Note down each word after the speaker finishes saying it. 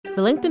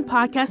The LinkedIn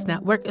Podcast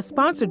Network is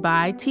sponsored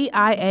by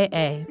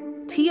TIAA.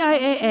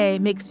 TIAA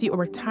makes you a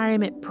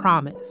retirement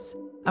promise,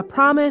 a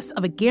promise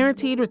of a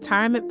guaranteed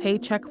retirement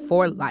paycheck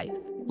for life.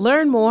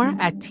 Learn more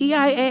at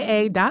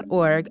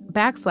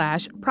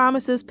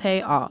TIAA.org/promises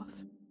pay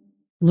off.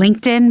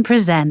 LinkedIn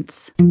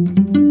presents.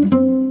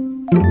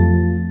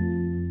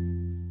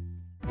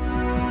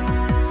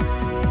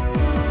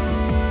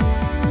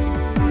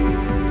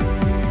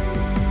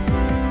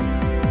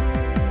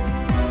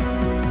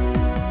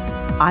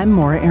 I'm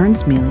Morra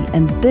Aarons-Mele,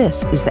 and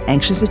this is The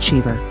Anxious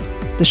Achiever,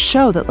 the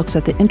show that looks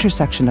at the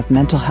intersection of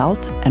mental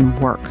health and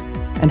work,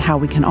 and how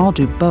we can all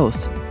do both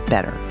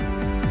better.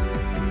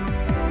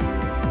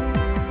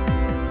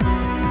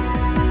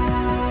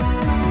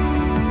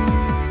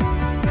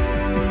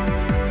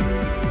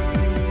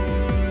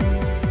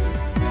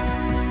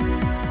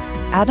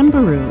 Adam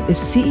Baruh is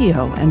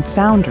CEO and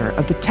founder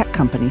of the tech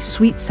company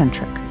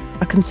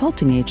SuiteCentric, a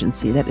consulting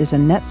agency that is a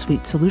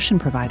NetSuite solution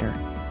provider.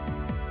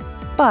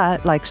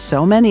 But like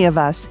so many of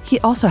us, he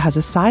also has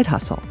a side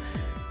hustle.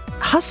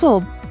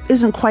 Hustle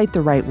isn't quite the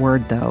right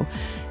word, though,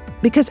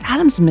 because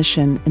Adam's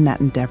mission in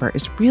that endeavor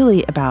is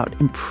really about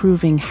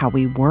improving how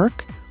we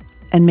work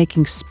and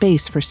making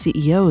space for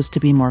CEOs to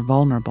be more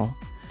vulnerable.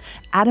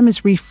 Adam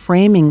is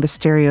reframing the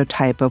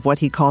stereotype of what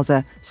he calls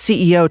a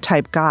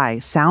CEO-type guy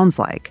sounds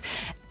like.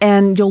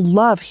 And you'll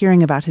love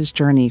hearing about his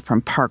journey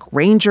from park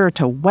ranger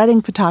to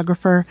wedding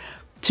photographer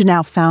to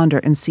now founder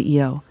and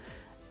CEO.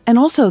 And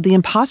also the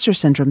imposter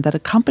syndrome that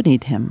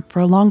accompanied him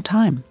for a long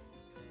time.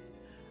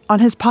 On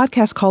his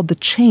podcast called The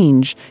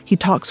Change, he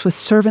talks with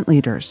servant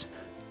leaders,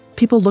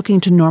 people looking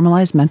to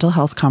normalize mental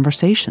health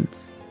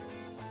conversations.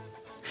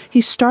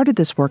 He started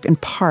this work in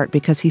part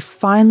because he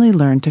finally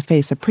learned to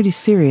face a pretty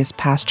serious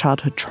past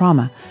childhood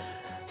trauma,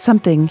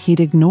 something he'd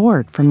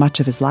ignored for much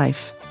of his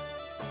life.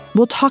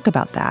 We'll talk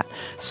about that,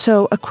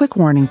 so a quick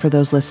warning for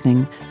those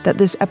listening that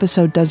this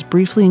episode does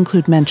briefly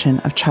include mention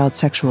of child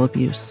sexual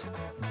abuse.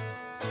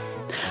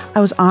 I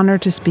was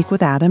honored to speak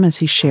with Adam as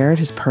he shared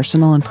his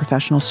personal and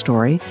professional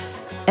story,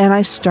 and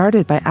I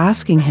started by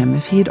asking him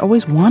if he had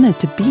always wanted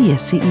to be a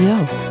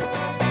CEO.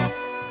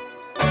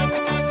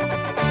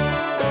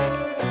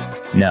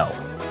 No,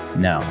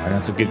 and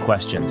that's a good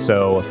question.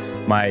 So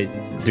my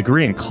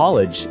degree in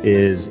college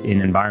is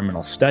in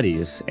environmental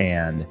studies,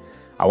 and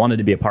I wanted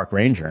to be a park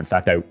ranger. In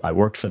fact, I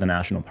worked for the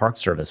National Park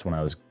Service when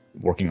I was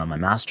working on my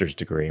master's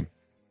degree.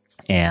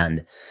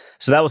 And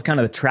so that was kind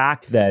of the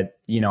track that,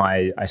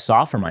 I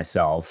saw for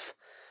myself.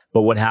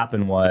 But what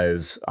happened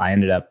was I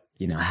ended up,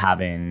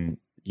 having,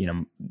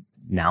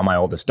 now my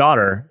oldest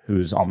daughter,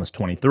 who's almost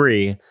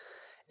 23.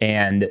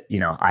 And,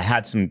 I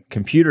had some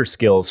computer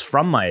skills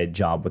from my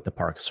job with the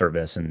Park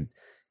Service and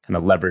kind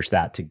of leveraged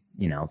that to,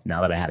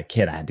 now that I had a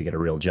kid, I had to get a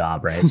real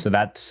job, right? So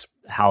that's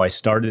how I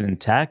started in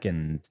tech.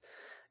 And,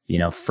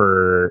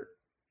 for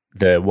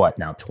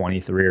the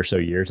 23 or so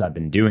years I've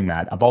been doing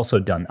that. I've also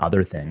done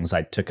other things.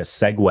 I took a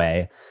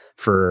segue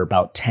for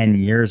about 10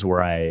 years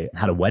where I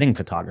had a wedding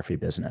photography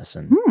business.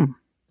 And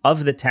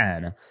of the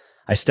 10,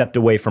 I stepped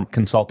away from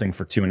consulting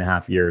for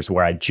 2.5 years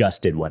where I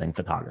just did wedding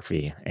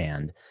photography,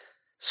 and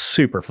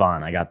super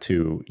fun. I got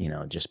to,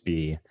 just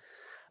be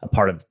a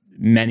part of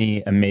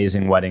many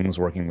amazing weddings,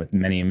 working with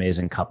many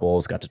amazing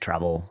couples, got to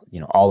travel,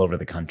 all over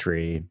the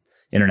country,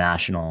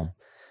 international,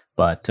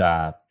 but,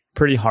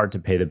 pretty hard to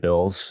pay the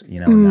bills, in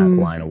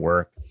that line of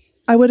work.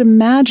 I would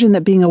imagine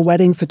that being a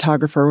wedding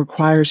photographer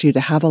requires you to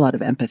have a lot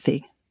of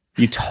empathy.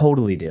 You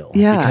totally do.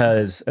 Yeah.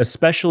 Because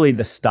especially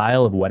the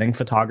style of wedding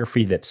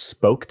photography that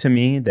spoke to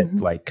me,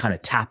 that kind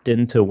of tapped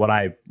into what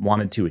I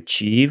wanted to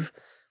achieve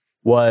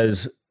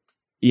was,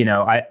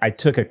 I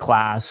took a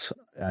class,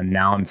 and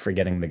now I'm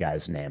forgetting the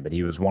guy's name, but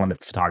he was one of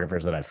the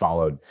photographers that I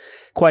followed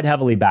quite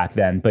heavily back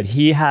then. But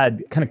he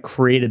had kind of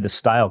created the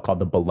style called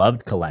the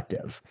Beloved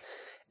Collective.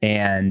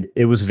 And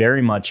it was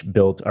very much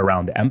built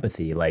around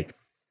empathy, like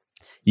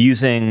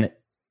using,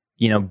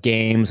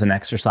 games and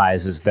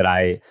exercises that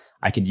I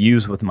could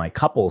use with my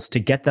couples to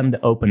get them to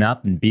open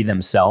up and be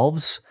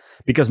themselves,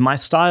 because my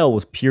style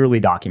was purely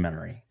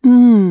documentary.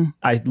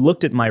 I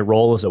looked at my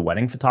role as a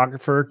wedding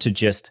photographer to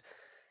just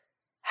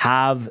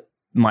have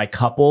my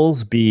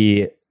couples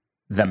be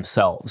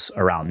themselves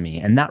around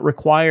me. And that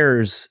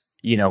requires,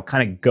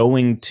 kind of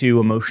going to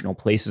emotional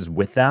places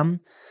with them.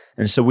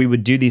 And so we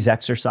would do these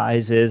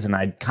exercises, and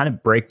I'd kind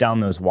of break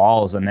down those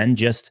walls and then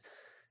just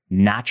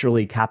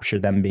naturally capture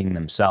them being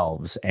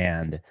themselves.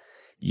 And,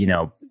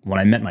 when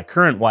I met my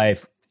current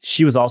wife,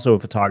 she was also a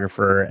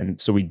photographer. And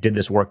so we did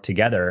this work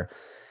together.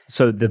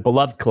 So the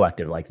Beloved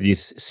Collective, like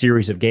these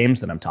series of games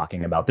that I'm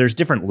talking about, there's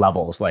different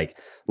levels. Like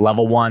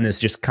level 1 is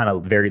just kind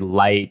of very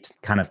light,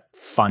 kind of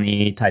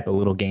funny type of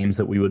little games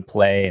that we would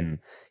play and,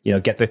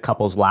 get the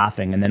couples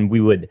laughing. And then we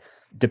would,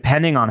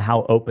 depending on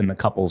how open the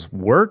couples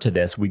were to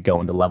this, we'd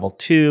go into level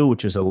 2,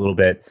 which is a little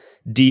bit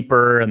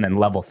deeper. And then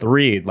level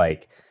 3,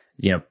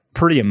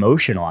 pretty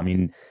emotional. I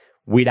mean,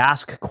 we'd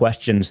ask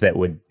questions that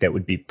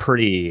would be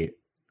pretty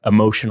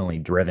emotionally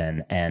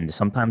driven, and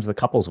sometimes the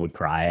couples would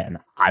cry and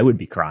I would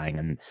be crying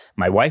and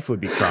my wife would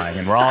be crying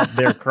and we're all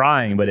there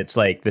crying, but it's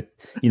like the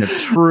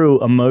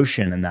true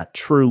emotion and that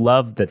true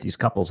love that these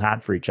couples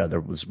had for each other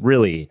was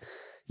really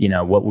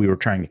what we were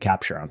trying to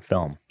capture on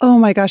film. Oh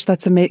my gosh,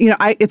 that's amazing.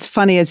 It's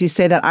funny as you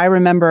say that. I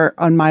remember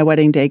on my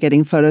wedding day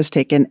getting photos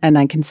taken, and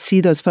I can see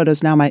those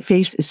photos now. My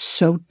face is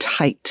so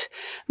tight,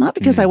 not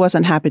because I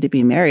wasn't happy to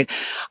be married.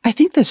 I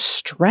think the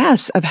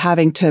stress of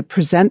having to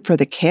present for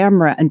the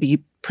camera and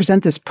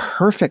present this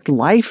perfect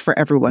life for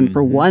everyone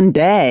for one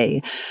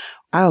day.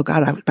 Oh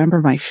God, I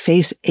remember my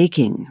face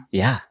aching.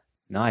 Yeah,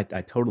 no, I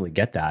totally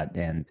get that.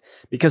 And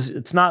because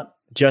it's not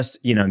just,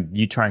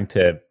 you trying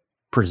to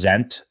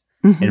present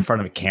in front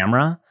of a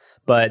camera,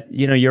 but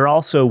you're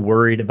also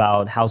worried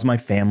about how's my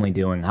family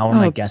doing? How are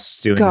my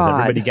guests doing? God. Is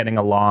everybody getting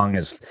along?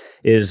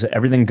 Is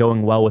everything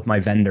going well with my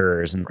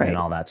vendors and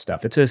all that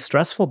stuff? It's a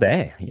stressful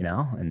day,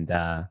 and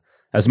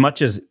as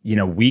much as,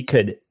 we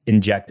could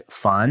inject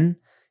fun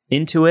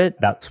into it,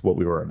 that's what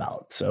we were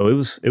about. So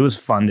it was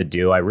fun to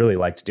do. I really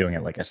liked doing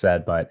it, like I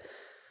said, but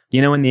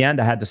in the end,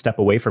 I had to step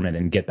away from it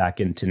and get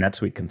back into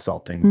NetSuite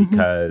consulting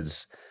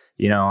because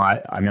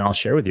I'll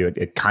share with you,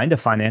 it kind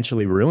of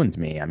financially ruined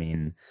me. I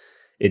mean,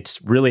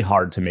 it's really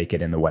hard to make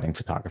it in the wedding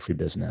photography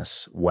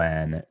business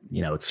when,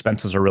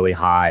 expenses are really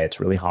high. It's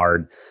really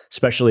hard,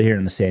 especially here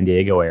in the San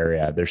Diego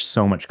area. There's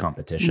so much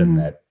competition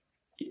that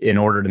in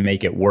order to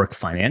make it work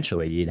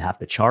financially, you'd have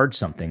to charge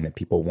something that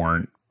people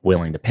weren't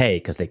willing to pay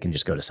because they can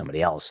just go to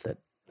somebody else that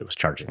was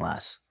charging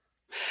less.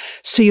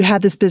 So you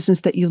had this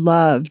business that you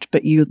loved,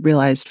 but you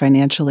realized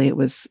financially it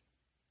was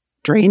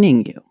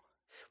draining you.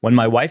 When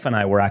my wife and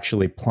I were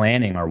actually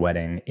planning our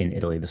wedding in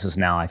Italy, this is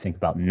now, I think,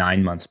 about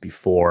 9 months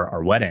before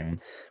our wedding,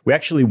 we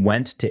actually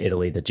went to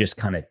Italy to just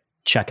kind of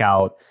check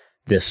out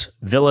this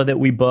villa that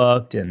we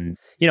booked and,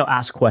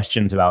 ask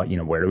questions about,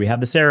 where do we have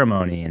the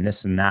ceremony and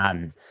this and that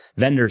and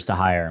vendors to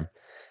hire.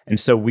 And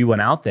so we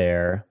went out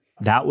there.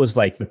 That was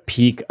like the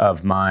peak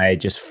of my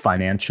just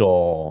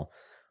financial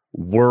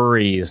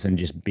worries and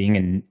just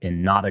being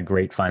in not a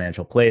great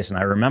financial place. And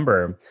I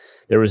remember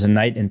there was a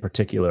night in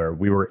particular,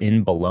 we were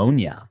in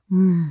Bologna.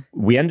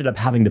 We ended up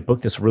having to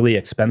book this really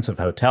expensive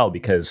hotel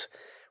because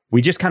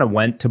we just kind of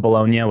went to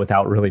Bologna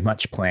without really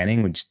much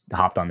planning. We just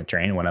hopped on the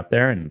train and went up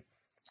there, and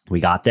we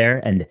got there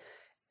and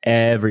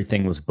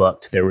everything was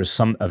booked. There was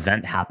some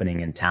event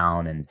happening in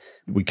town and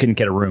we couldn't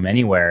get a room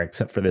anywhere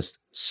except for this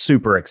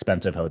super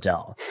expensive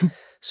hotel.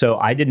 So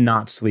I did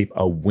not sleep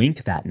a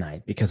wink that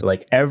night because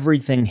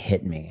everything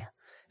hit me.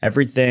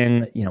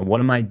 Everything, what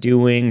am I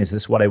doing? Is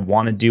this what I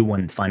want to do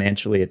when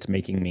financially it's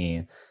making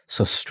me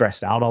so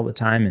stressed out all the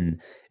time?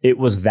 And it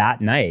was that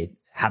night,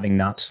 having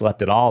not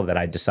slept at all, that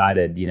I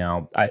decided,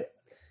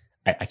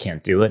 I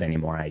can't do it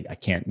anymore. I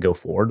can't go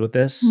forward with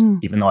this,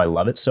 even though I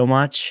love it so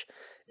much.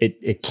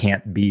 It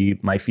can't be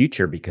my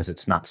future because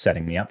it's not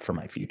setting me up for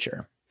my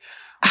future.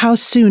 How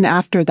soon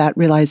after that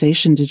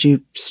realization did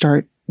you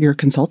start your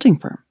consulting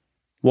firm?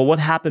 Well, what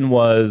happened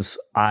was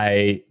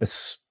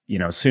as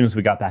soon as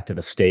we got back to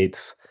the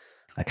States,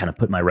 I kind of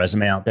put my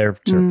resume out there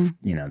to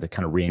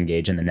kind of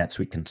re-engage in the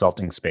NetSuite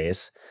consulting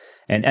space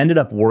and ended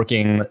up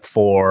working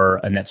for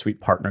a NetSuite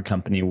partner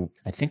company,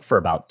 I think for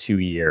about 2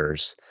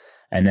 years,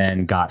 and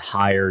then got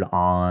hired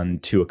on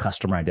to a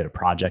customer I did a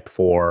project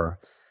for.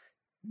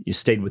 You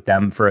stayed with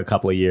them for a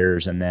couple of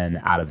years, and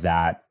then out of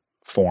that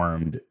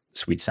formed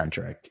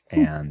SuiteCentric.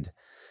 And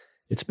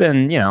it's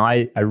been,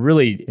 I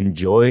really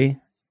enjoy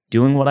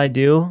doing what I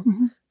do,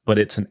 but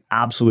it's an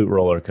absolute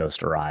roller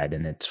coaster ride.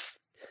 And it's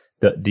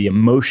the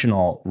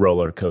emotional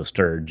roller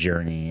coaster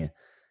journey,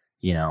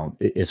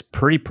 is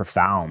pretty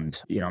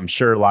profound. I'm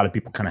sure a lot of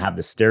people kind of have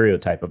the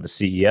stereotype of a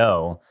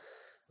CEO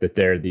that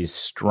they're these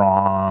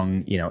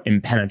strong,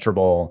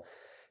 impenetrable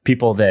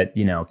people that,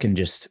 can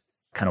just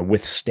kind of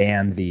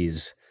withstand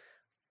these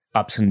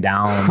ups and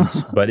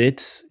downs. But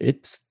it's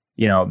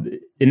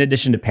in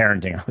addition to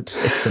parenting,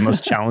 it's the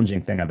most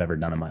challenging thing I've ever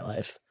done in my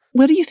life.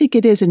 What do you think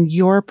it is in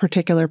your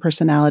particular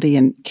personality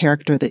and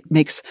character that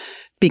makes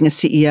being a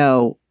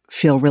CEO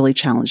feel really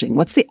challenging?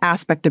 What's the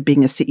aspect of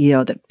being a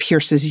CEO that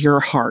pierces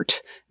your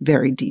heart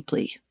very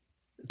deeply?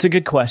 It's a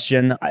good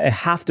question. I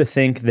have to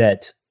think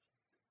that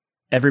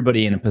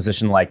everybody in a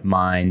position like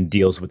mine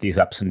deals with these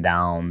ups and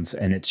downs,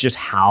 and it's just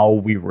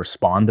how we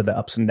respond to the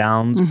ups and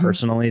downs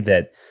personally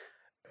that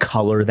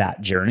color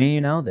that journey,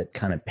 that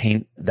kind of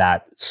paint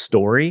that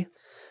story.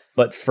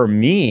 But for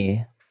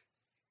me,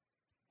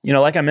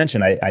 like I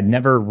mentioned, I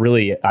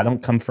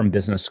don't come from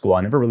business school.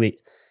 I never really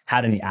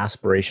had any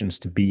aspirations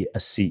to be a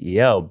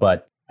CEO,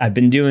 but I've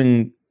been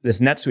doing this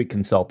NetSuite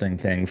consulting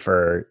thing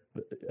for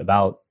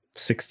about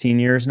 16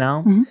 years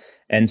now.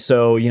 And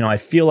so, I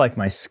feel like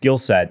my skill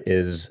set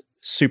is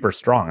super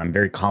strong. I'm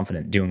very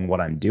confident doing what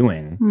I'm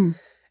doing.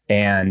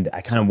 And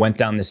I kind of went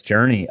down this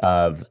journey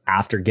of,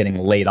 after getting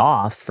laid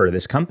off for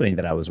this company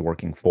that I was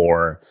working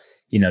for,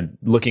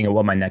 looking at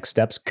what my next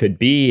steps could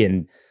be.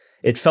 And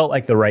it felt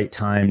like the right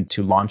time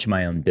to launch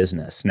my own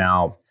business.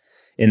 Now,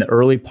 in the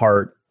early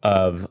part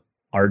of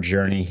our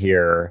journey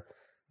here,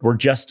 we're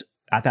just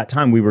at that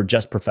time, we were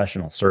just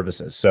professional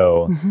services.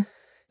 So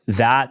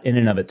that in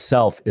and of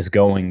itself is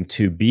going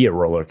to be a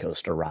roller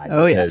coaster ride.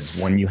 Oh, because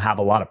yes. when you have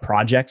a lot of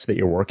projects that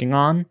you're working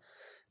on,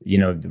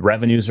 the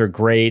revenues are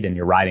great and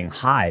you're riding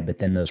high, but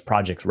then those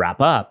projects wrap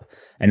up.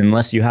 And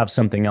unless you have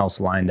something else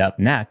lined up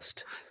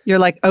next, you're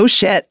like, oh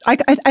shit. I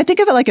think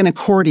of it like an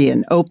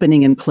accordion,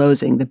 opening and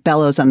closing, the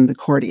bellows on an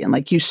accordion.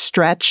 Like you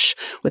stretch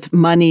with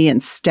money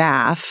and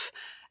staff,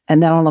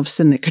 and then all of a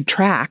sudden it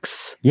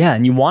contracts. Yeah.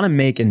 And you want to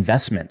make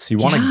investments. You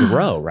want to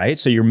grow, right?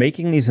 So you're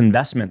making these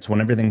investments when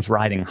everything's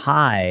riding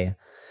high.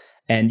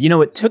 And,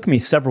 it took me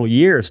several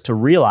years to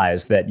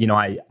realize that,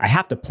 I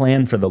have to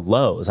plan for the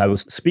lows. I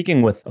was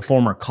speaking with a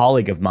former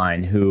colleague of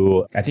mine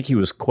who, I think he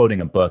was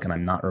quoting a book, and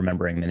I'm not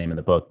remembering the name of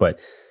the book, but,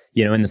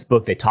 in this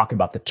book, they talk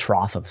about the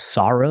trough of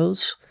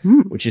sorrows,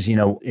 which is,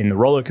 in the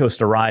roller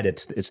coaster ride,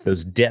 it's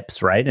those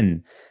dips, right?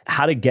 And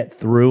how to get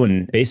through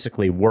and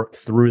basically work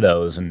through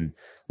those and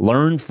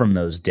learn from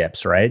those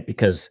dips, right?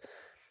 Because,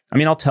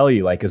 I'll tell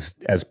you, like,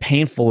 as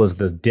painful as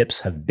the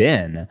dips have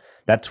been,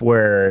 that's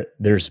where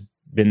there's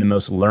been the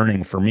most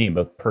learning for me,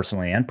 both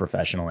personally and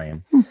professionally.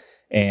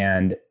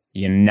 And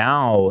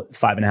now,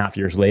 5.5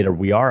 years later,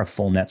 we are a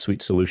full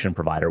NetSuite solution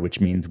provider, which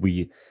means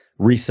we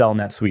resell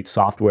NetSuite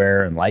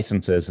software and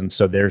licenses. And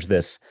so there's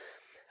this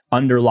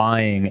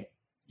underlying,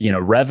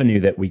 revenue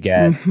that we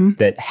get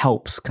that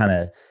helps kind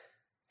of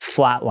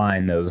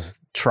flatline those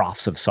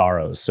troughs of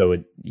sorrows. So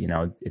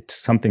it's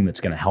something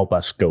that's going to help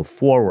us go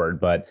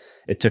forward. But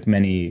it took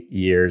many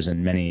years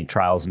and many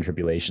trials and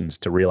tribulations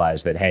to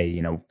realize that,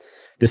 hey,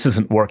 this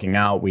isn't working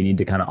out. We need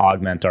to kind of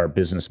augment our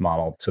business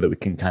model so that we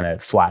can kind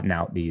of flatten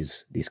out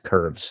these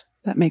curves.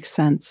 That makes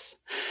sense.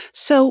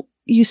 So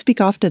you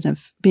speak often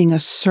of being a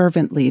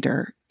servant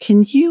leader.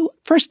 Can you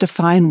first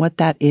define what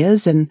that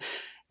is and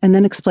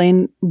then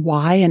explain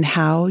why and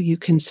how you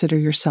consider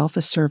yourself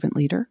a servant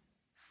leader?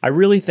 I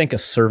really think a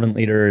servant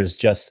leader is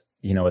just,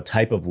 a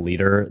type of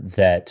leader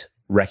that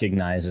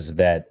recognizes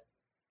that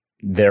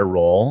their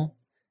role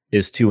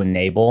is to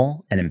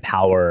enable and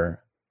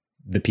empower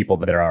the people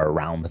that are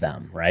around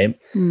them, right?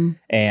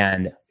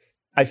 And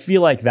I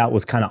feel like that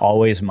was kind of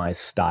always my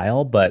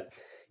style, but,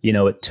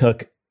 it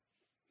took,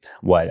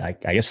 I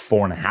guess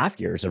 4.5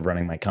 years of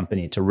running my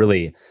company to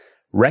really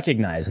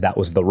recognize that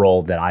was the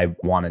role that I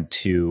wanted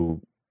to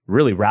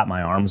really wrap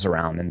my arms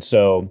around. And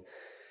so,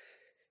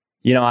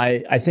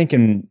 I think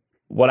in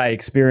what I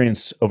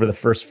experienced over the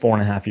first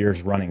 4.5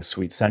 years running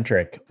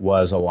SuiteCentric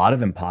was a lot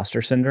of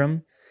imposter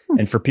syndrome.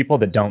 And for people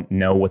that don't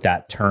know what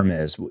that term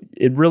is,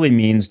 it really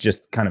means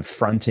just kind of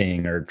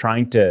fronting or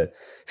trying to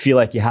feel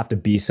like you have to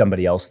be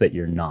somebody else that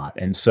you're not.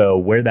 And so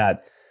where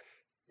that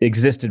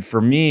existed for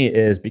me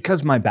is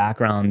because my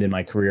background in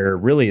my career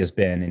really has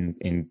been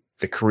in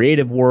the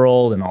creative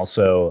world and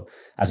also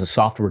as a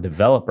software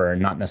developer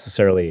and not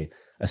necessarily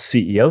a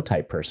CEO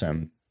type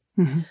person.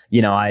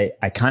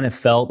 I kind of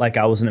felt like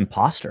I was an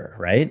imposter,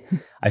 right?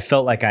 I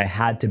felt like I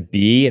had to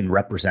be and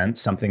represent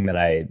something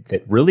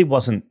that really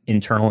wasn't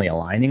internally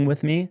aligning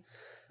with me.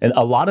 And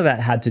a lot of that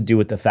had to do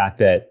with the fact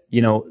that,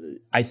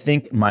 I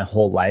think my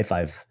whole life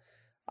I've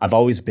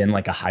always been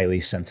like a highly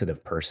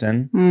sensitive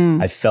person.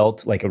 I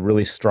felt like a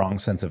really strong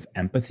sense of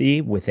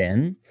empathy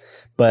within.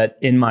 But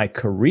in my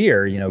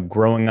career,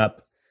 growing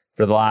up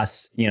for the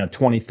last,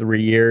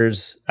 23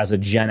 years as a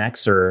Gen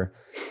Xer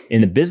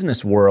in the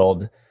business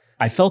world,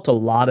 I felt a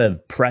lot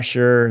of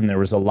pressure and there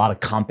was a lot of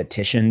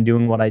competition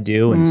doing what I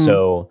do. And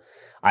so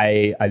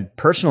I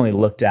personally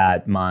looked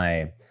at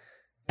my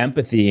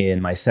empathy and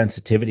my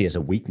sensitivity as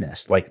a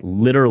weakness, like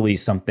literally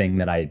something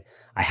that I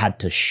had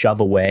to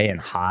shove away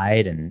and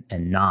hide and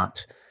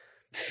not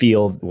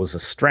feel was a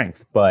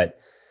strength. But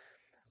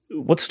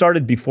what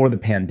started before the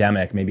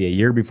pandemic, maybe a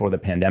year before the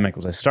pandemic,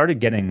 was I started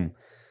getting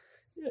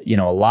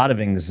a lot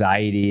of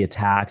anxiety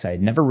attacks. I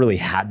had never really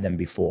had them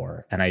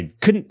before, and I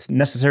couldn't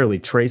necessarily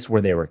trace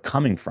where they were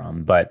coming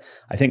from. But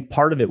I think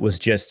part of it was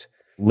just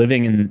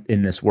living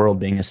in this world,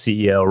 being a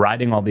CEO,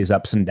 riding all these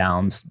ups and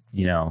downs,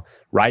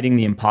 riding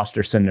the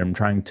imposter syndrome,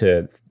 trying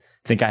to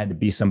think I had to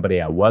be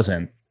somebody I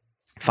wasn't,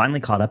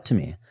 finally caught up to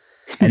me.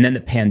 And then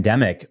the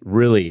pandemic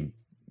really,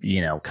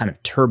 kind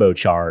of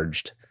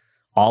turbocharged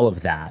all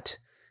of that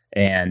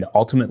and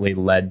ultimately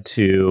led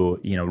to,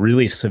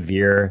 really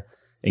severe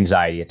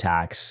anxiety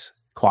attacks,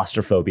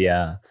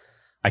 claustrophobia.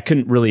 I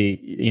couldn't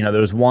really,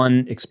 there was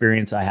one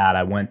experience I had.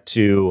 I went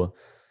to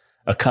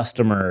a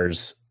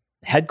customer's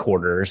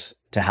headquarters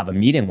to have a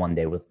meeting one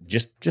day with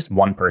just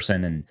one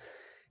person. And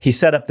he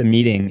set up the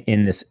meeting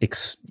in this,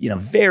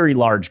 very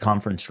large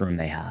conference room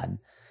they had.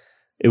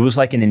 It was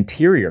like an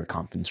interior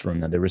conference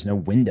room, though. There was no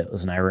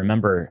windows. And I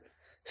remember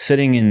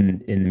sitting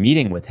in the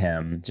meeting with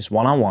him, just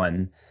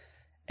one-on-one,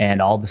 and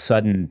all of a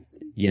sudden,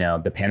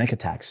 the panic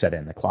attack set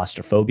in, the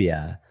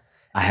claustrophobia.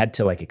 I had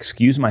to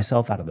excuse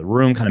myself out of the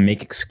room, kind of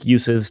make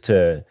excuses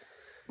to.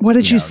 What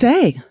did you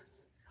say?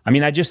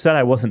 I just said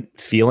I wasn't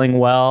feeling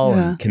well.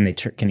 Yeah. And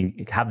can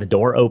you have the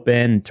door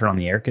open, turn on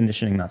the air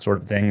conditioning, that sort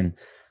of thing. And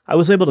I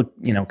was able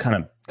to, kind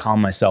of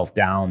calm myself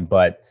down.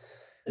 But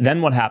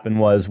then what happened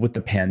was with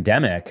the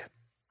pandemic,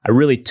 I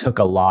really took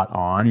a lot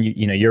on.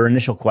 You know, your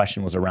initial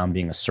question was around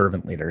being a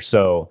servant leader.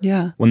 So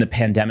when the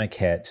pandemic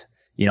hit,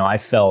 you know, I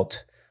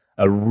felt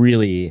a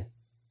really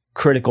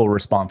critical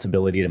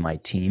responsibility to my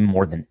team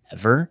more than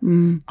ever.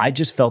 I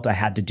just felt I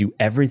had to do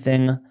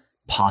everything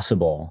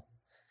possible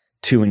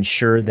to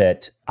ensure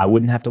that I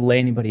wouldn't have to lay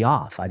anybody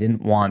off. I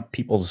didn't want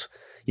people's,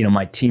 you know,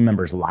 my team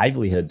members'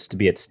 livelihoods to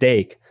be at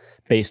stake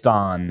based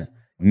on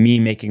me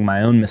making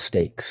my own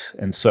mistakes.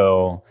 And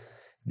so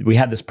we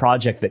had this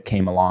project that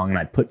came along, and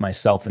I put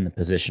myself in the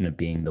position of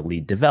being the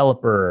lead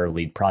developer,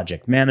 lead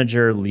project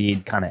manager,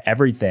 lead kind of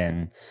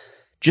everything,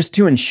 just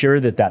to ensure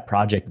that that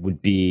project would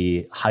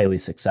be highly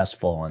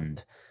successful.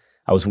 And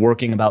I was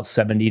working about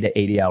 70 to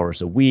 80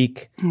 hours a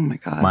week. Oh my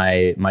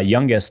God. My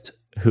youngest,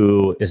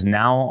 who is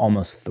now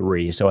almost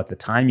 3, so at the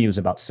time he was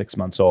about 6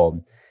 months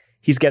old,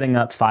 he's getting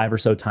up 5 or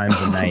so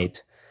times a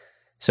night.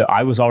 So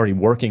I was already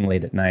working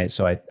late at night.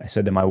 So I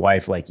said to my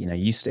wife, like, you know,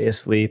 you stay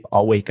asleep.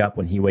 I'll wake up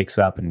when he wakes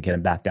up and get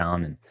him back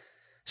down. And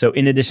so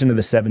in addition to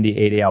the 70,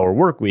 80 hour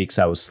work weeks,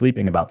 I was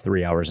sleeping about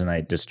 3 hours a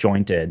night,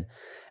 disjointed.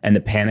 And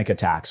the panic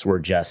attacks were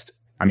just,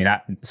 I mean,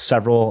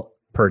 several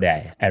per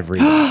day, every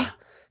day.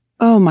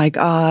 Oh my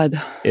God.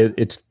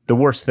 It's the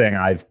worst thing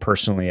I've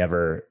personally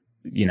ever,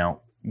 you know,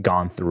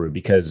 gone through,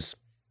 because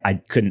I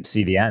couldn't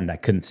see the end. I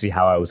couldn't see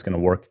how I was going to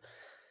work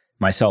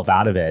myself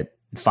out of it.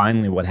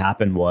 Finally, what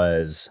happened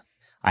was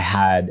I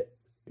had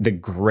the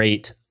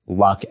great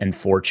luck and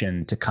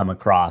fortune to come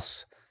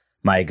across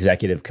my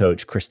executive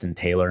coach, Kristen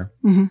Taylor,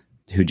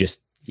 who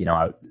just, you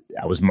know,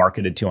 I was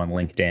marketed to on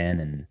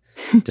LinkedIn and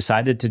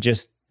decided to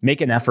just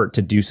make an effort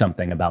to do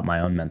something about my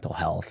own mental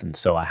health. And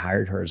so I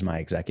hired her as my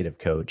executive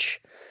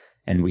coach,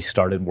 and we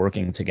started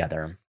working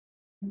together.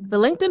 The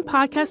LinkedIn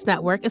Podcast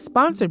Network is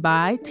sponsored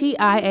by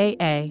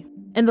TIAA.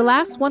 In the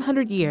last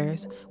 100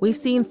 years, we've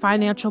seen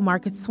financial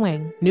markets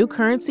swing, new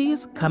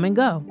currencies come and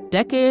go,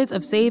 decades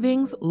of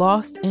savings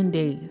lost in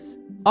days,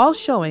 all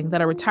showing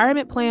that a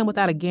retirement plan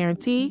without a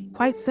guarantee,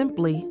 quite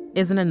simply,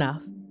 isn't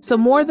enough. So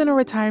more than a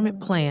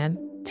retirement plan,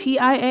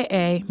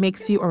 TIAA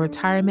makes you a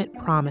retirement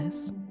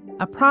promise.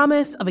 A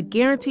promise of a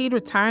guaranteed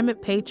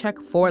retirement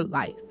paycheck for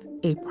life.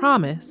 A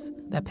promise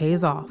that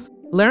pays off.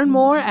 Learn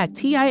more at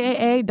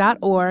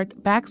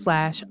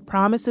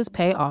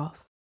TIAA.org/promisespayoff.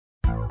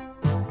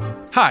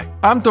 Hi,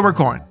 I'm Tomer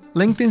Cohen,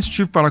 LinkedIn's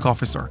Chief Product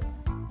Officer.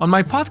 On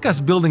my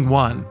podcast, Building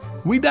One,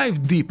 we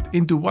dive deep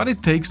into what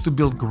it takes to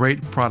build great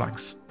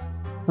products.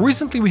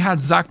 Recently, we had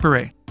Zach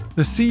Perret,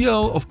 the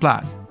CEO of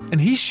Plaid,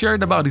 and he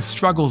shared about his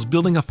struggles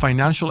building a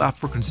financial app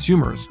for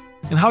consumers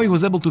and how he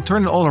was able to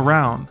turn it all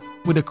around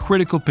with a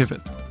critical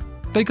pivot.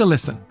 Take a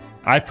listen.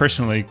 I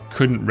personally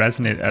couldn't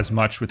resonate as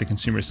much with the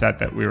consumer set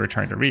that we were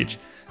trying to reach.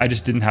 I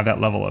just didn't have that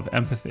level of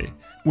empathy.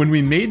 When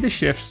we made the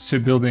shift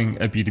to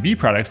building a B2B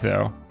product,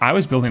 though, I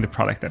was building the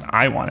product that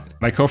I wanted.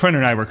 My co-founder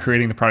and I were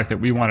creating the product that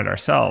we wanted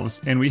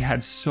ourselves, and we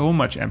had so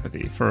much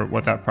empathy for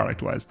what that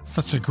product was.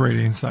 Such a great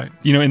insight.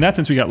 You know, in that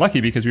sense, we got lucky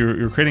because we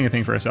were creating a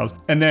thing for ourselves.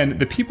 And then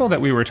the people that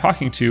we were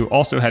talking to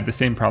also had the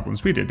same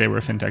problems we did. They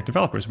were fintech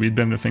developers. We'd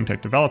been a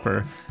fintech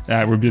developer.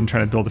 We've been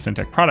trying to build a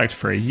fintech product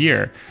for a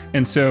year.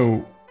 And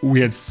so we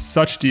had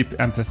such deep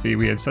empathy.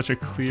 We had such a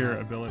clear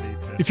ability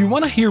to... If you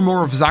want to hear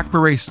more of Zach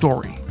Perret's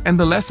story and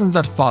the lessons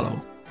that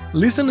follow,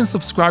 listen and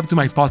subscribe to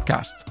my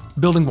podcast,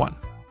 Building One.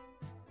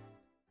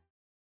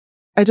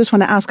 I just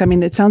want to ask, I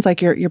mean, it sounds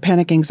like your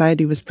panic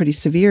anxiety was pretty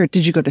severe.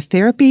 Did you go to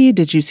therapy?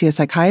 Did you see a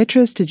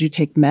psychiatrist? Did you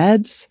take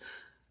meds?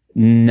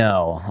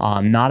 No,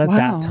 not at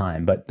that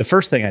time. But the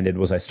first thing I did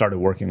was I started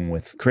working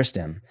with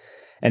Kristen.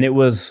 And it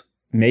was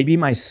maybe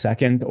my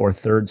second or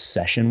third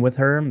session with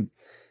her.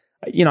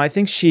 You know, I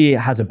think she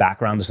has a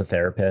background as a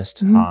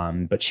therapist,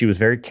 but she was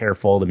very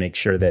careful to make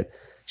sure that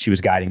she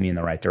was guiding me in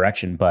the right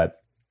direction. But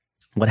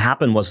what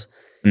happened was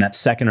in that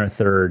second or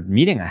third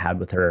meeting I had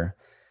with her,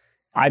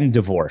 I'm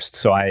divorced.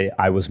 So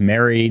I was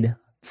married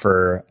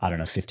for,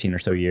 15 or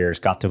so years,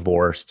 got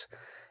divorced.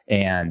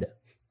 And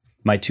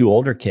my 2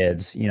 older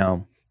kids, you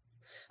know,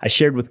 I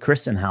shared with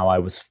Kristen how I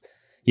was,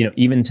 you know,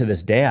 even to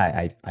this day,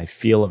 I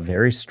feel a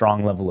very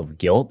strong level of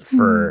guilt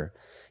for,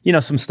 you know,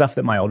 some stuff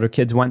that my older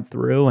kids went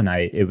through. And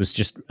it was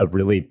just a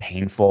really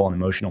painful and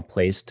emotional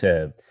place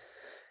to,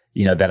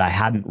 you know, that I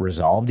hadn't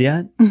resolved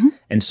yet.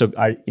 And so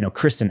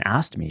Kristen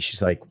asked me,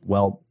 she's like,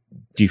 well,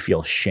 do you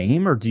feel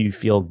shame or do you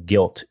feel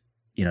guilt,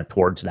 you know,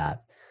 towards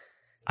that?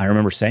 I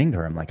remember saying to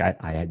her, I'm like,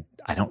 I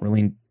don't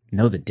really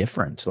know the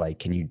difference. Like,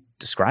 can you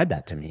describe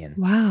that to me?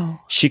 And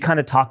she kind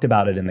of talked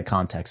about it in the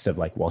context of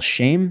like, well,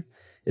 shame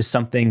is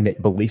something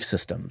that belief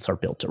systems are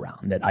built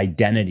around, that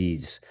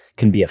identities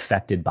can be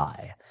affected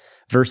by.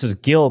 Versus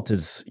guilt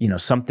is, you know,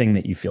 something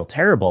that you feel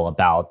terrible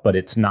about, but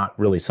it's not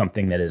really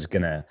something that is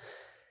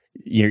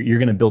you're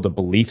going to build a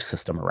belief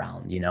system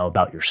around, you know,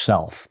 about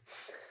yourself.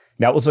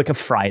 That was like a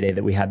Friday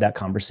that we had that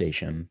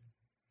conversation.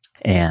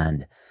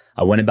 And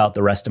I went about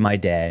the rest of my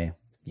day,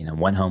 you know,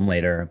 went home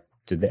later,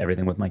 did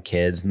everything with my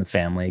kids and the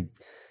family,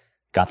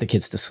 got the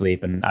kids to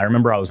sleep. And I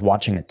remember I was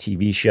watching a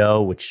TV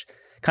show, which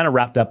kind of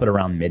wrapped up at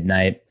around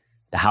midnight.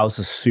 The house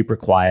is super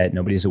quiet.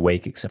 Nobody's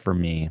awake except for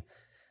me.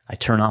 I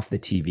turn off the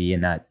TV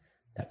and that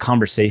that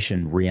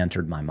conversation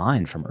re-entered my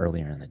mind from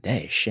earlier in the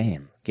day.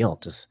 Shame,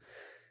 guilt.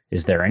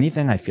 Is there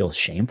anything I feel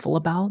shameful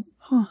about?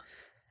 Huh.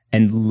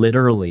 And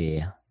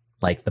literally,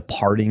 like the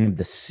parting of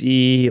the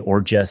sea,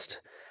 or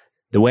just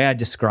the way I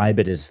describe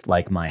it is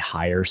like my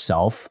higher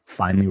self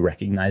finally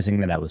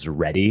recognizing that I was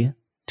ready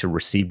to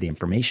receive the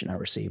information I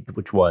received,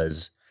 which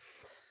was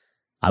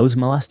I was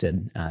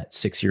molested at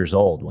 6 years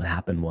old. What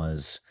happened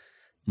was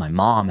my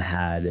mom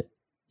had,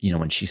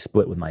 when she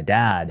split with my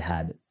dad,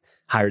 had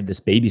hired this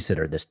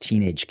babysitter, this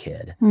teenage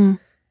kid.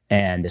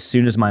 And as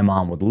soon as my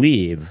mom would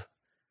leave,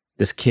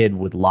 this kid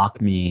would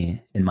lock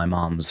me in my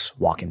mom's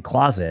walk-in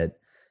closet,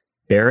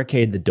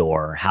 barricade the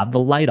door, have the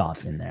light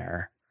off in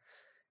there,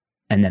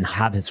 and then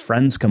have his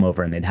friends come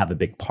over and they'd have a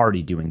big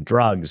party doing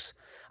drugs.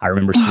 I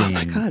remember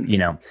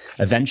seeing,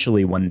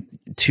 eventually when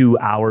 2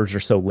 hours or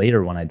so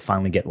later, when I'd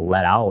finally get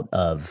let out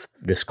of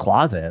this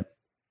closet,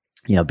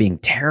 being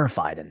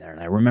terrified in there.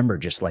 And I remember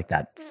just like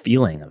that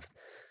feeling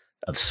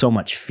of so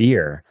much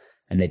fear.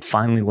 And they'd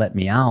finally let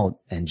me out,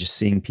 and just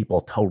seeing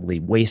people totally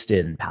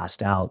wasted and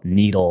passed out,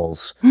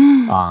 needles,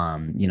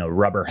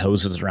 rubber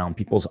hoses around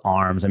people's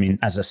arms. I mean,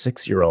 as a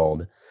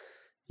 6-year-old,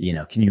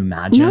 can you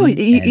imagine? No,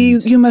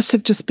 you must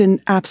have just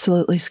been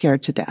absolutely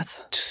scared to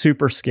death.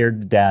 Super scared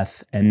to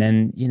death. And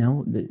then,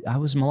 I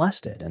was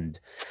molested. And,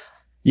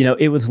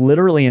 it was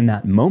literally in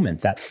that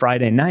moment, that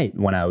Friday night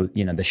when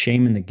the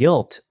shame and the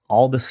guilt,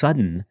 all of a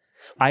sudden,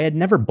 I had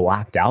never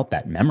blacked out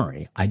that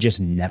memory. I just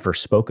never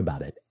spoke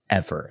about it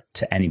ever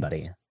to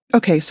anybody.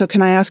 Okay, so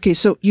can I ask you,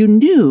 so you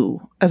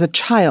knew as a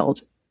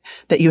child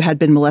that you had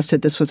been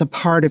molested. This was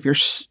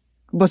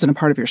wasn't a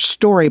part of your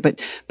story,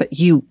 but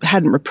you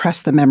hadn't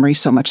repressed the memory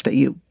so much that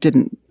you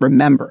didn't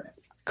remember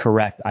it.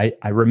 Correct.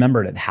 I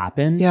remembered it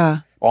happened. Yeah.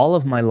 All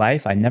of my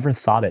life, I never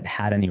thought it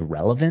had any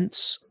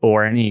relevance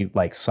or any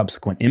like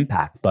subsequent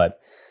impact.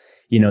 But,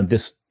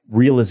 this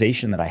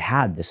realization that I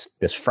had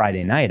this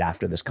Friday night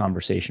after this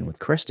conversation with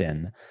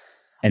Kristen,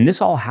 and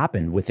this all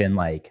happened within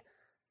like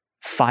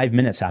 5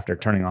 minutes after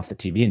turning off the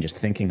TV and just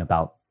thinking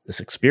about this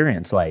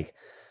experience, like,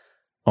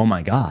 oh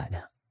my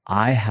God,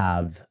 I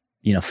have,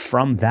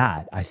 from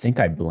that, I think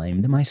I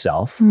blamed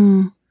myself.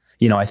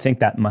 I think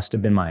that must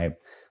have been my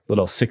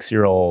little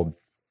 6-year-old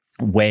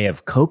way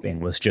of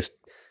coping, was just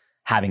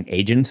having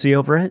agency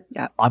over it.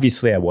 Yeah.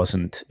 Obviously it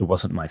wasn't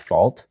my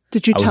fault.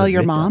 Did you tell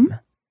your mom?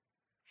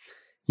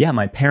 Yeah,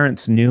 my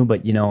parents knew,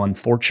 but,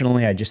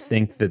 unfortunately, I just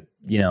think that,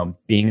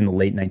 being in the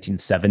late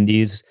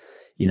 1970s,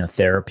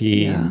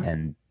 therapy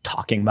and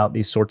talking about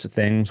these sorts of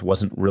things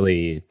wasn't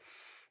really,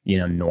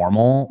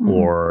 normal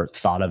or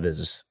thought of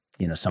as,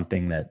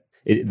 something that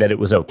it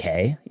was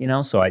okay,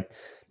 so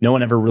no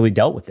one ever really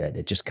dealt with it.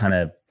 It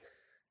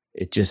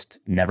just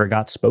never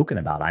got spoken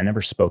about. I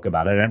never spoke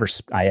about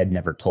it. I had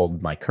never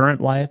told my current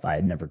wife. I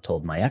had never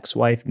told my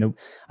ex-wife. No,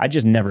 I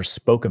just never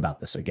spoke about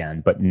this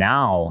again. But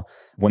now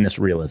when this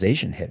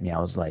realization hit me,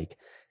 I was like,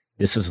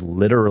 this is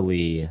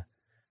literally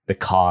the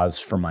cause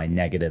for my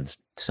negative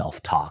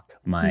self-talk,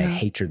 my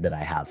hatred that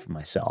I have for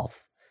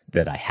myself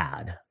that I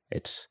had.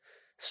 It's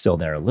still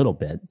there a little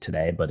bit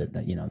today, but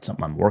it's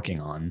something I'm working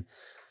on.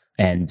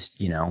 And,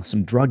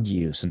 some drug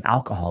use and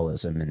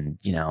alcoholism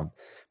and,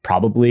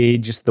 probably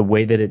just the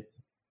way that it,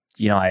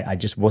 I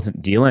just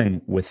wasn't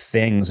dealing with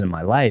things in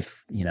my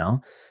life,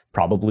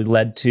 probably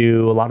led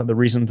to a lot of the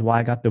reasons why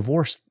I got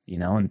divorced,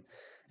 and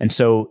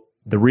so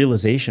the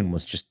realization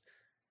was just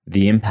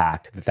the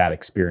impact that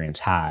experience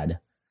had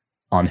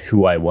on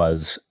who I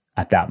was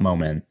at that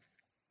moment,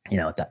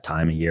 at that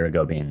time a year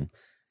ago, being,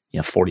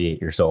 48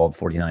 years old,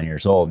 49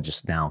 years old,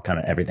 just now kind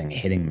of everything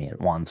hitting me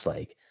at once,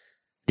 like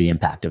the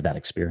impact of that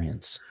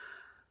experience.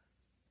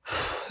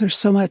 There's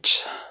so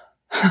much,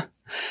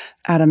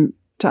 Adam,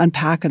 to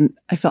unpack, and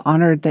I feel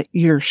honored that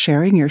you're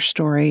sharing your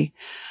story.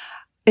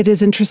 It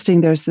is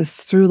interesting. There's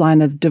this through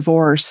line of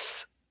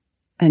divorce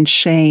and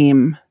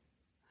shame,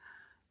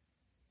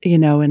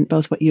 in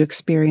both what you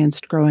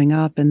experienced growing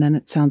up, and then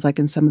it sounds like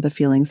in some of the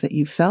feelings that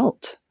you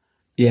felt.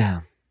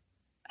 Yeah.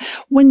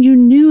 When you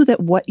knew that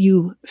what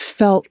you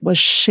felt was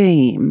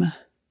shame,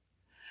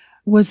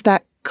 was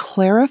that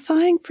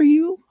clarifying for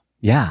you?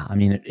 Yeah. I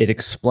mean, it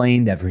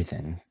explained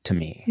everything to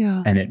me.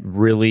 Yeah. And it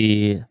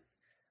really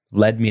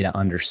led me to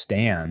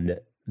understand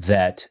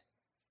that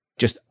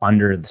just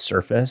under the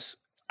surface,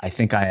 I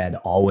think I had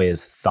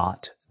always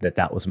thought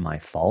that was my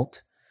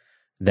fault,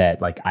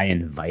 that like I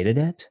invited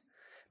it.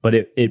 But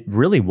it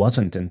really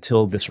wasn't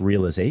until this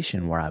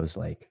realization where I was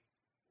like,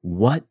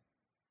 what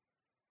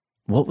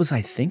was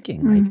I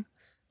thinking? Like,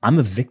 I'm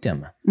a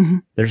victim.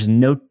 There's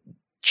no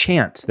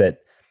chance that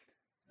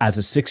as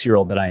a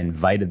 6-year-old that I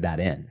invited that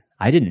in.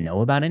 I didn't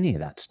know about any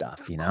of that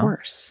stuff, Of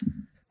course.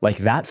 Like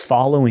that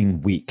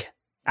following week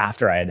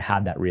after I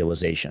had that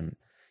realization,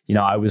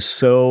 I was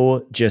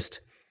so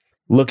just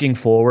looking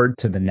forward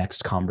to the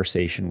next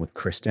conversation with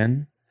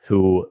Kristen,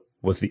 who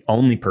was the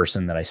only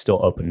person that I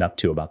still opened up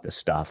to about this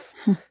stuff,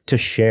 to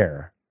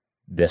share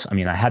this. I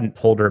mean, I hadn't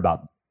told her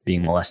about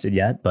being molested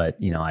yet, but,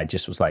 I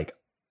just was like,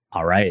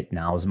 all right,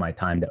 now is my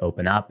time to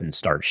open up and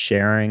start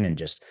sharing and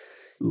just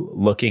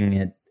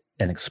looking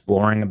and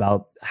exploring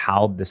about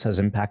how this has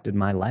impacted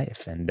my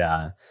life. And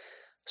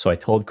so I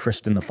told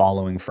Kristen the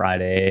following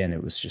Friday, and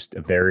it was just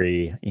a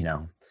very,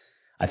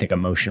 I think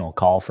emotional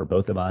call for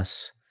both of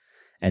us.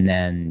 And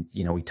then,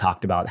 we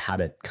talked about how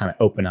to kind of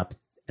open up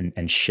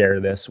and share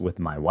this with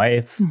my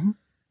wife,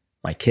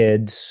 my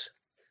kids.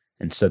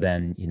 And so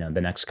then,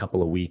 the next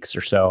couple of weeks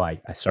or so, I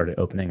started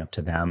opening up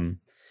to them.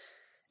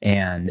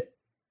 And,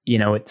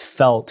 it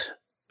felt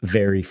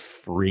very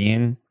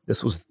freeing.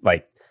 This was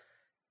like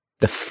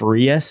the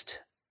freest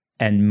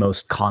and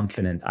most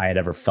confident I had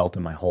ever felt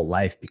in my whole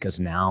life, because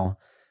now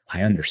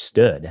I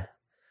understood,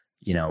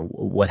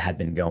 what had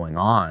been going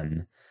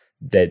on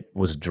that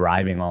was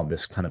driving all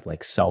this kind of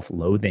like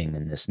self-loathing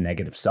and this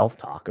negative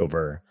self-talk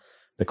over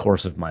the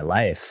course of my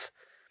life.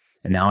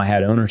 And now I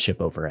had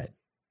ownership over it.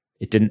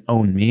 It didn't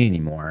own me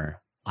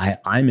anymore.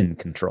 I'm in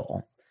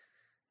control.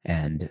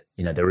 And,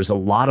 there was a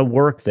lot of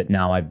work that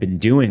now I've been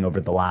doing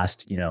over the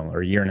last,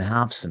 or year and a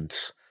half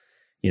since,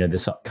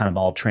 this kind of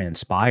all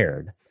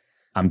transpired.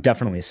 I'm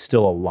definitely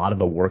still a lot of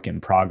a work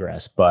in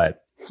progress,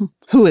 but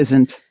who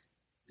isn't?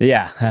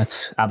 Yeah,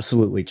 that's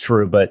absolutely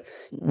true. But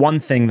one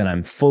thing that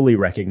I'm fully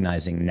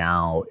recognizing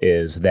now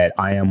is that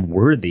I am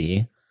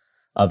worthy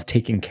of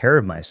taking care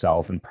of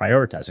myself and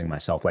prioritizing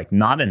myself, like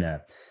not in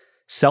a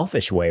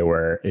selfish way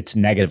where it's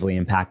negatively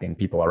impacting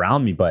people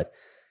around me, but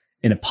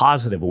in a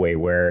positive way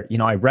where,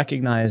 I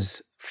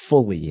recognize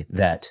fully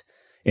that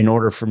in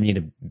order for me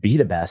to be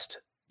the best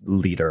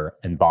leader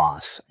and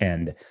boss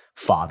and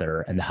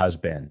father and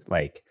husband,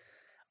 like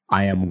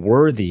I am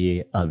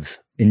worthy of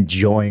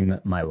enjoying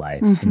my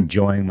life,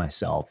 enjoying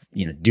myself,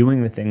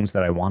 doing the things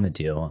that I want to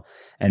do.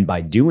 And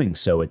by doing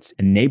so, it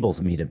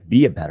enables me to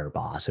be a better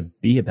boss,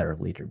 be a better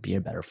leader, be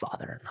a better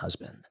father and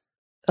husband.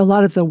 A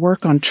lot of the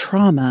work on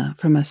trauma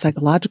from a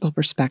psychological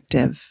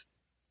perspective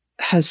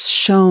has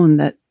shown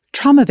that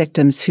trauma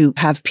victims who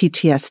have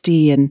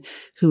PTSD and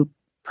who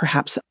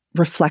perhaps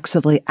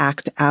reflexively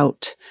act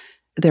out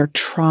their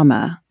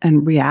trauma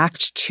and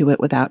react to it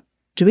without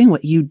doing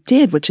what you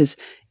did, which is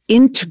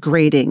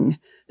integrating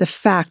the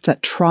fact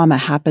that trauma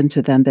happened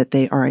to them, that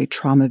they are a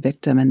trauma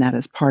victim, and that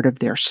is part of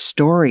their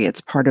story.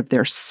 It's part of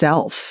their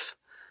self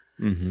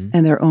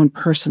and their own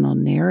personal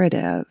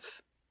narrative.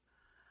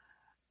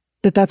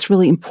 That's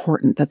really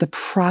important, that the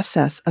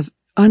process of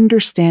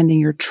understanding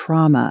your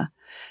trauma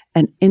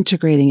and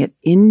integrating it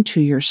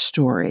into your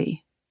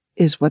story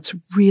is what's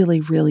really,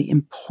 really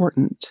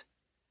important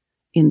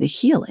in the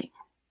healing.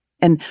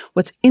 And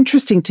what's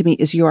interesting to me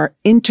is you are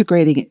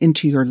integrating it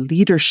into your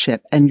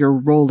leadership and your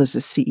role as a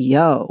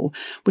CEO,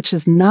 which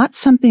is not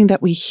something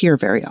that we hear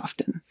very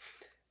often.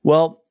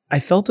 Well, I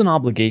felt an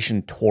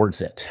obligation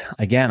towards it.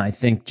 Again, I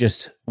think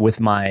just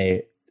with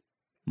my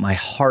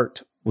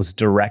heart was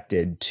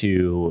directed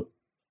to,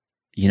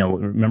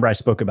 remember I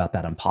spoke about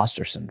that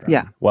imposter syndrome.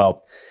 Yeah.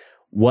 Well,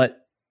 what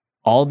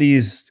all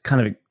these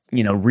kind of,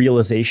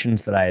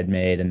 realizations that I had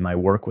made in my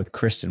work with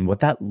Kristen,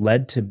 what that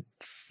led to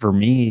for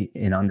me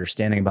in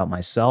understanding about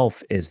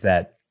myself is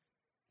that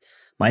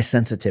my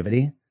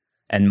sensitivity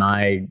and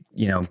my,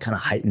 kind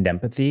of heightened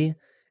empathy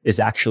is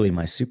actually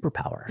my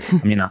superpower.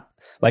 I mean,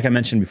 like I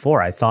mentioned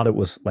before, I thought it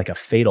was like a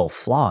fatal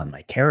flaw in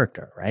my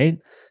character, right?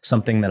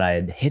 Something that I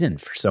had hidden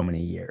for so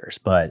many years.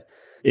 But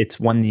it's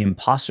when the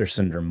imposter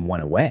syndrome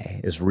went away,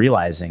 is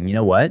realizing, you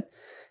know what?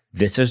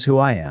 This is who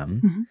I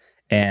am.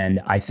 And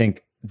I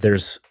think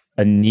there's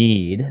a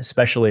need,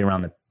 especially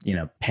around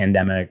the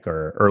pandemic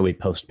or early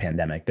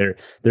post-pandemic,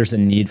 there's a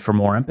need for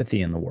more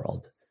empathy in the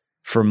world,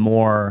 for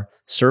more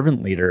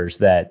servant leaders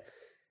that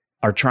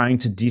are trying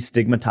to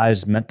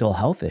destigmatize mental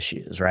health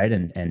issues, right?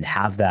 And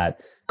have that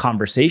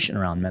conversation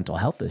around mental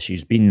health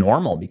issues be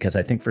normal, because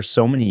I think for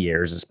so many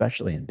years,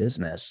 especially in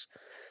business,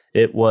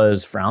 it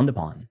was frowned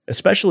upon,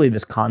 especially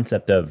this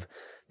concept of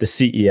the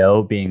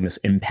CEO being this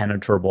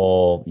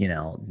impenetrable,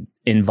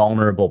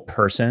 invulnerable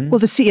person. Well,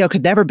 the CEO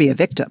could never be a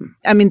victim.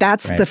 I mean,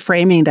 that's right. The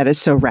framing that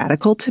is so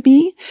radical to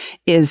me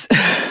is,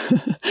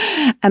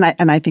 and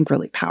I think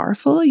really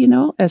powerful,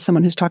 as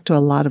someone who's talked to a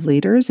lot of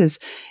leaders, is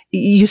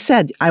you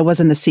said I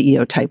wasn't a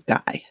CEO type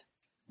guy.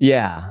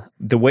 Yeah.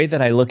 The way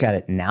that I look at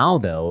it now,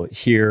 though,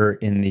 here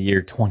in the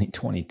year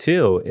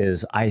 2022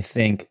 is I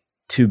think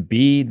to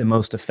be the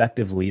most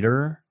effective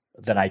leader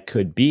that I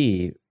could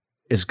be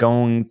is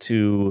going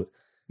to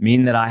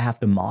mean that I have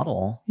to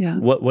model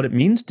what it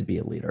means to be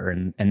a leader.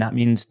 And that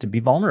means to be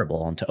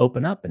vulnerable and to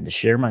open up and to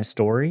share my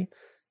story.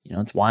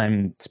 It's why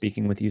I'm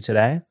speaking with you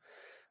today.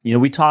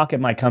 We talk at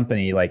my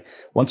company, like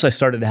once I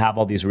started to have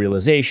all these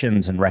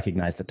realizations and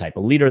recognize the type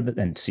of leader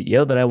and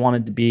CEO that I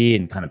wanted to be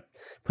and kind of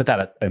put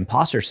that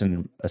imposter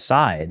syndrome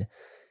aside,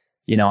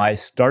 I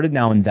started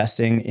now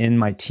investing in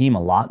my team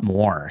a lot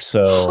more.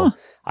 So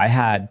I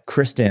had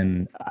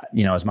Kristen,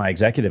 as my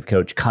executive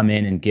coach, come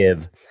in and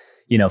give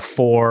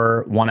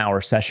 4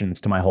 1-hour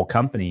sessions to my whole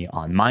company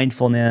on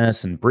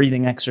mindfulness and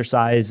breathing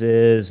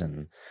exercises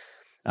and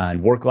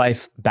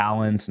work-life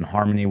balance and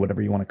harmony,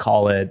 whatever you want to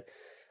call it.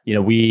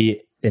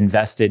 We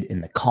invested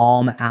in the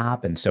Calm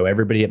app. And so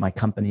everybody at my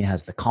company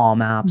has the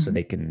Calm app so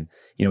they can,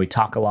 we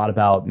talk a lot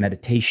about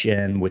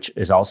meditation, which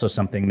is also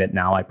something that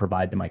now I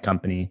provide to my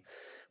company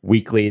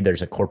weekly.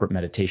 There's a corporate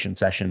meditation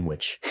session,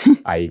 which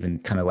I even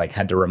kind of like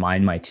had to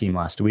remind my team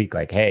last week,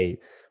 like, hey,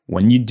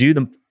 when you do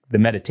the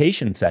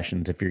meditation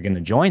sessions, if you're going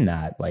to join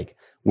that, like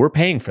we're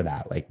paying for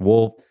that. Like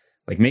we'll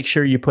like make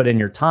sure you put in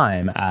your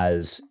time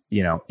as,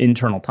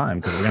 internal time,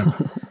 because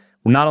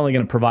we're not only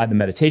going to provide the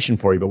meditation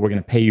for you, but we're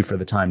going to pay you for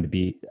the time to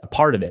be a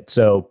part of it.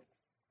 So,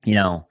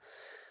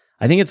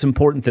 I think it's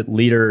important that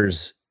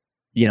leaders,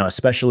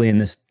 especially in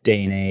this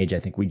day and age, I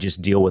think we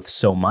just deal with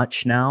so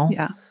much now.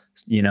 Yeah.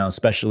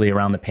 Especially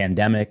around the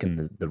pandemic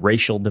and the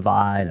racial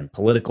divide and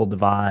political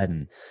divide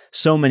and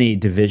so many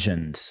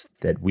divisions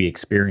that we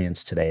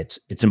experience today.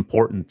 It's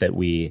important that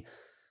we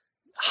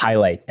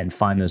highlight and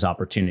find those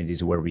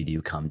opportunities where we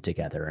do come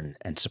together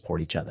and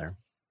support each other.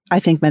 I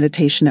think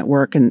meditation at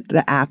work and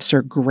the apps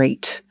are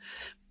great.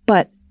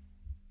 But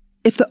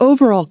if the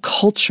overall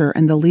culture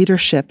and the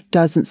leadership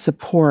doesn't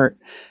support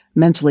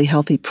mentally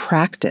healthy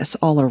practice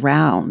all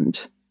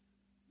around,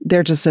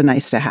 they're just a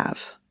nice to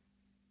have.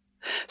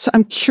 So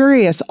I'm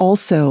curious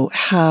also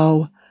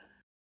how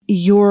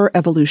your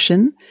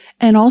evolution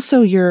and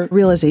also your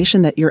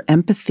realization that your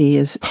empathy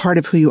is part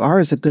of who you are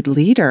as a good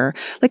leader,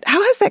 like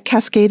how has that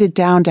cascaded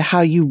down to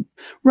how you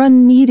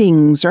run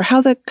meetings or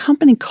how the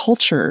company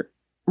culture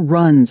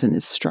runs and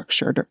is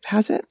structured? Or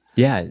has it?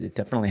 Yeah, it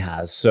definitely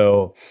has.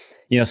 So,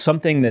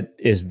 something that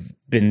has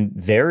been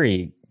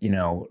very,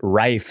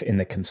 rife in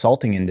the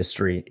consulting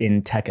industry,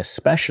 in tech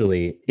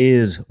especially,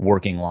 is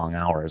working long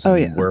hours.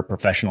 We're a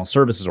professional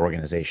services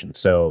organization.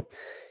 So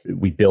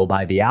we bill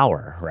by the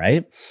hour,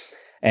 right?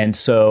 And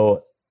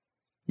so,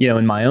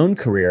 in my own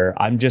career,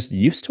 I'm just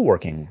used to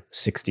working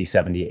 60,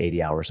 70,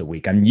 80 hours a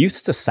week. I'm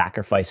used to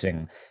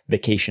sacrificing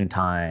vacation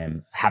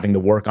time, having to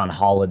work on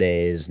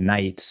holidays,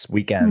 nights,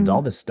 weekends,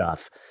 all this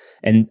stuff.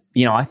 And,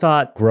 I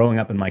thought growing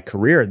up in my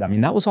career,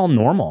 that was all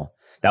normal.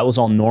 That was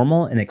all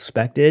normal and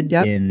expected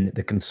in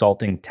the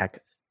consulting tech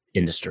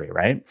industry,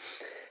 right?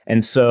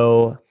 And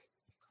so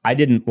I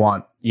didn't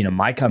want,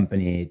 my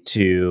company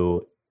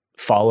to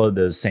follow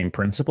those same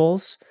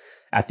principles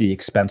at the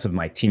expense of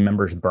my team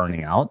members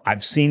burning out.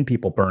 I've seen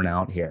people burn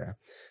out here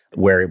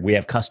where we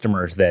have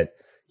customers that,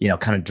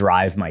 kind of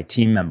drive my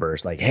team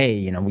members like,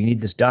 hey, we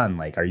need this done.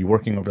 Like, are you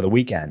working over the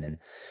weekend? And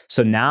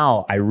so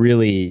now I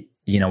really,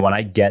 when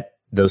I get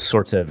those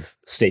sorts of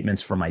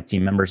statements from my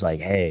team members,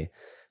 like, hey,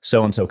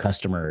 so-and-so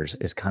customers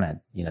is kind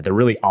of, they're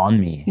really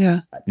on me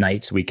at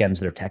nights, weekends,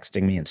 they're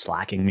texting me and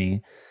slacking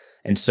me.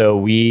 And so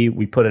we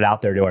put it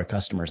out there to our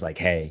customers like,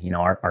 hey,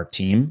 our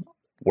team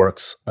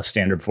works a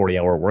standard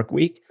 40-hour work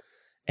week.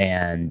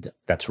 And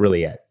that's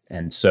really it.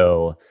 And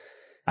so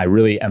I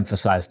really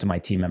emphasize to my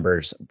team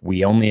members,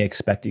 we only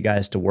expect you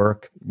guys to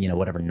work,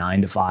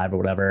 9 to 5 or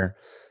whatever.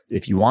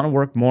 If you want to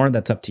work more,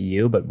 that's up to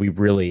you. But we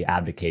really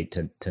advocate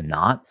to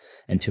not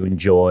and to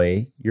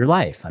enjoy your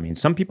life.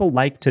 Some people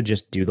like to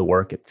just do the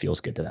work. It feels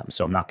good to them.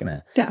 So I'm not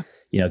going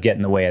to, get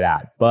in the way of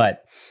that.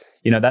 But,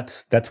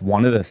 that's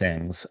one of the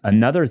things.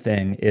 Another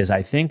thing is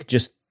I think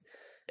just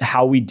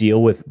how we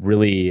deal with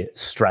really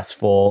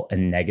stressful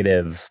and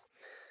negative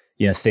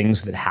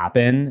things that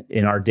happen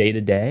in our day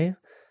to day.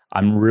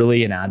 I'm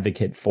really an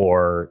advocate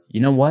for,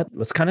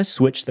 let's kind of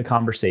switch the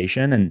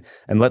conversation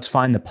and let's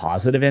find the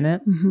positive in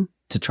it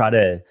to try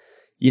to,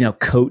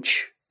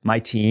 coach my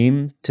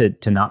team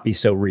to not be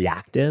so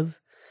reactive.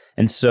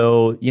 And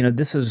so,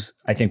 this is,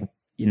 I think,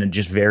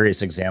 just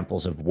various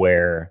examples of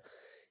where,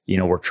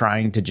 we're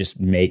trying to just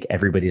make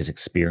everybody's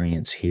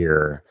experience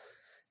here,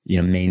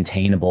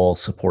 maintainable,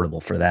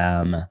 supportable for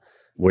them,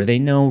 where they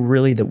know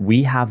really that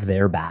we have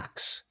their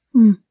backs.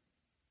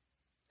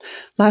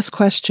 Last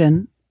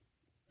question.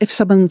 If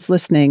someone's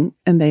listening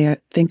and they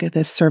think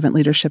this servant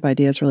leadership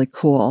idea is really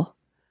cool,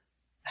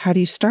 how do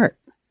you start?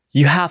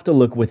 You have to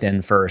look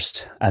within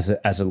first as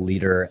a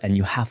leader, and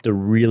you have to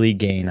really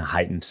gain a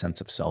heightened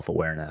sense of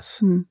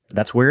self-awareness.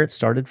 That's where it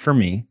started for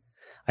me.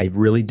 I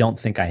really don't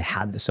think I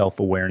had the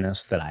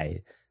self-awareness that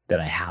I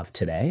have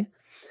today.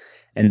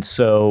 And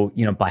so,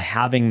 by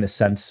having the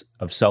sense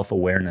of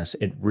self-awareness,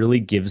 it really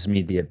gives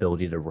me the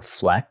ability to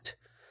reflect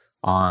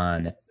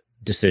on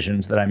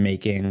decisions that I'm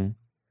making,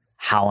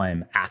 how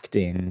I'm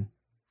acting,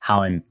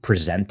 how I'm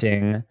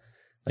presenting.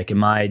 Like,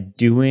 am I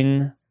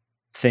doing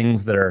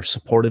things that are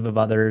supportive of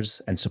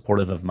others and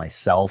supportive of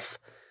myself?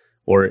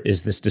 Or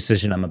is this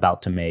decision I'm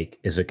about to make,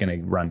 is it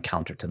going to run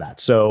counter to that?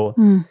 So,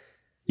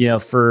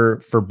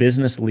 for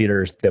business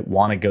leaders that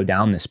want to go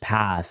down this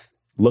path,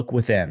 look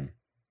within,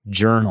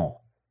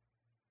 journal,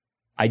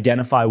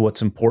 identify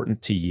what's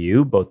important to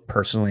you, both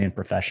personally and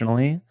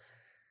professionally.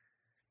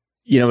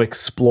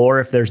 Explore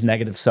if there's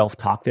negative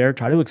self-talk there.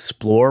 Try to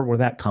explore where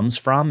that comes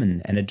from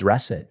and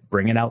address it.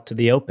 Bring it out to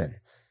the open.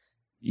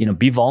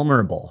 Be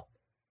vulnerable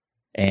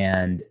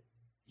and,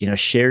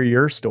 share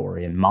your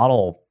story and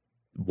model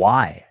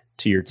why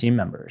to your team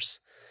members.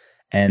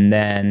 And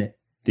then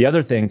the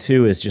other thing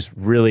too is just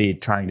really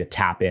trying to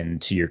tap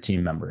into your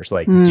team members,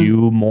 like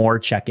do more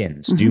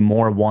check-ins, do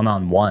more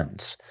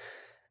one-on-ones.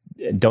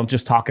 don't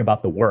just talk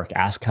about the work,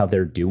 ask how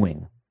they're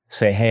doing.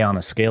 Say, hey, on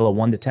a scale of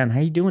 1 to 10, how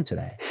are you doing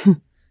today?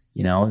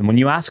 And when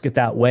you ask it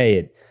that way,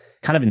 it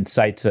kind of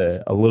incites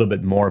a little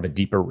bit more of a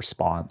deeper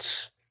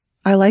response.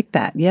 I like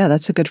that. Yeah,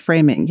 that's a good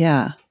framing.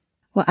 Yeah.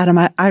 Well, Adam,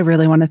 I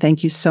really want to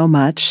thank you so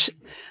much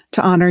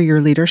to honor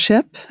your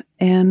leadership,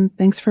 and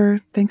thanks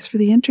for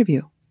the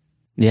interview.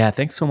 Yeah,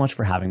 thanks so much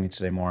for having me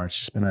today, Morra. It's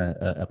just been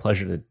a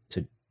pleasure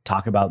to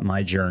talk about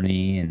my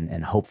journey,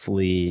 and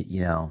hopefully,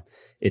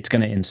 it's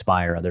going to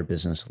inspire other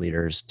business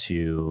leaders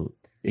to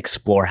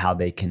explore how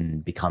they can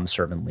become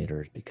servant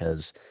leaders,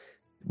 because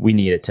we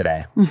need it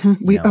today.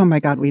 Mm-hmm. Oh my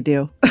God, we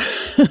do.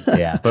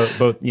 Yeah,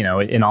 both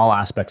in all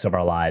aspects of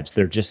our lives,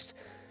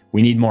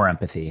 we need more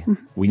empathy.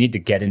 Mm-hmm. We need to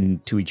get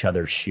into each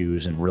other's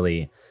shoes and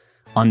really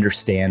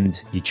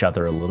understand each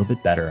other a little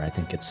bit better. I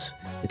think it's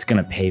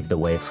going to pave the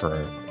way for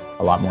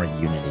a lot more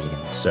unity.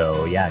 And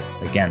so, yeah,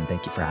 again,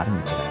 thank you for having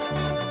me today.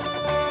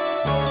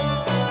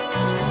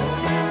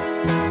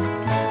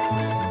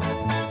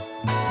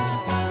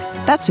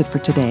 That's it for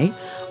today.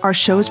 Our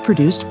show is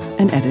produced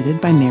and edited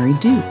by Mary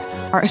Dew.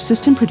 Our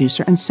assistant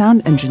producer and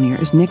sound engineer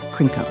is Nick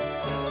Krinko.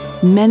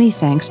 Many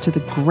thanks to the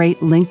great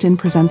LinkedIn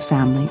Presents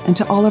family and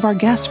to all of our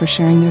guests for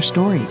sharing their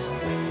stories.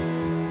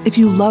 If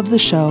you love the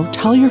show,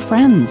 tell your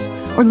friends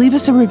or leave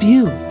us a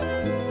review.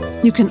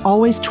 You can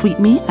always tweet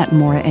me at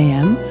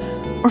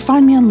MorraAM or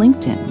find me on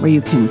LinkedIn, where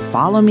you can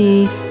follow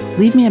me,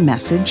 leave me a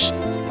message,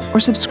 or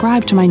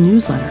subscribe to my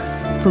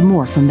newsletter for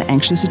more from the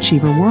Anxious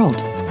Achiever world.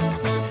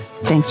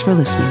 Thanks for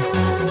listening.